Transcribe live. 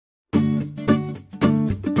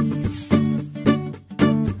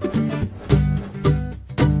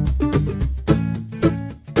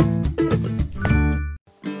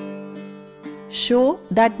show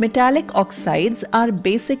that metallic oxides are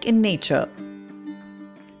basic in nature.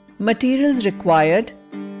 Materials required: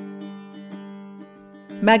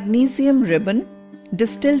 magnesium ribbon,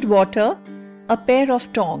 distilled water, a pair of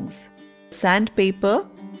tongs, sandpaper,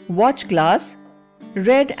 watch glass,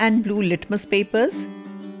 red and blue litmus papers,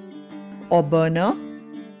 or burner.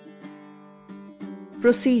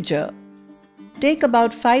 Procedure: take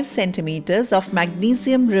about 5 cm of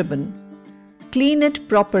magnesium ribbon. Clean it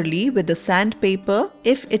properly with the sandpaper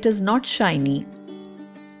if it is not shiny.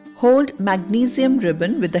 Hold magnesium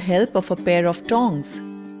ribbon with the help of a pair of tongs.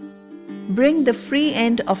 Bring the free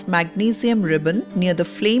end of magnesium ribbon near the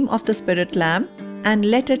flame of the spirit lamp and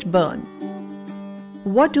let it burn.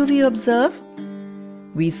 What do we observe?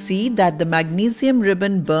 We see that the magnesium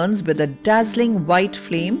ribbon burns with a dazzling white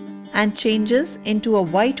flame and changes into a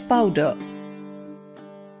white powder.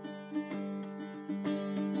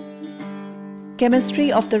 Chemistry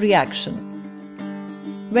of the reaction.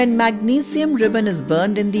 When magnesium ribbon is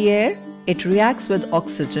burned in the air, it reacts with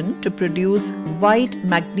oxygen to produce white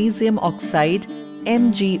magnesium oxide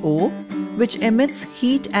 (MgO), which emits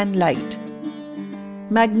heat and light.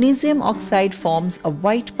 Magnesium oxide forms a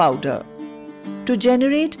white powder. To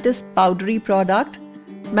generate this powdery product,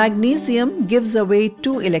 magnesium gives away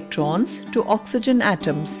 2 electrons to oxygen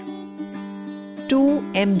atoms. 2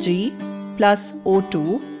 Mg plus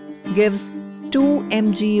O2 gives 2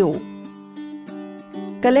 MgO.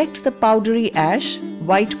 Collect the powdery ash,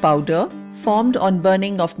 white powder, formed on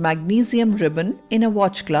burning of magnesium ribbon in a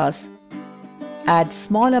watch glass. Add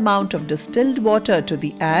small amount of distilled water to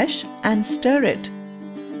the ash and stir it.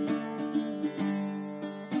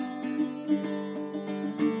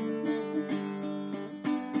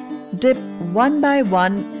 Dip 1 by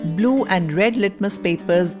 1 blue and red litmus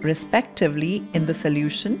papers respectively in the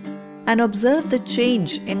solution and observe the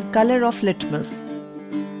change in color of litmus.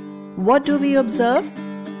 What do we observe?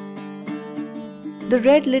 The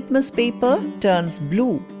red litmus paper turns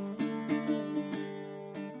blue.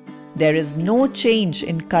 There is no change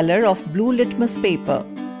in color of blue litmus paper.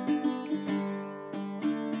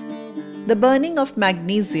 The burning of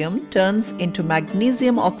magnesium turns into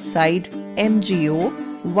magnesium oxide (MgO)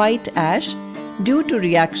 white ash due to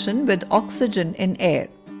reaction with oxygen in air.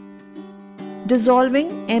 Dissolving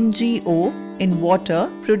MgO in water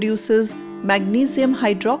produces magnesium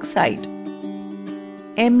hydroxide.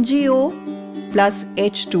 MgO plus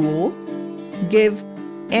H2O give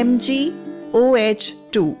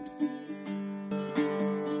MgOH2.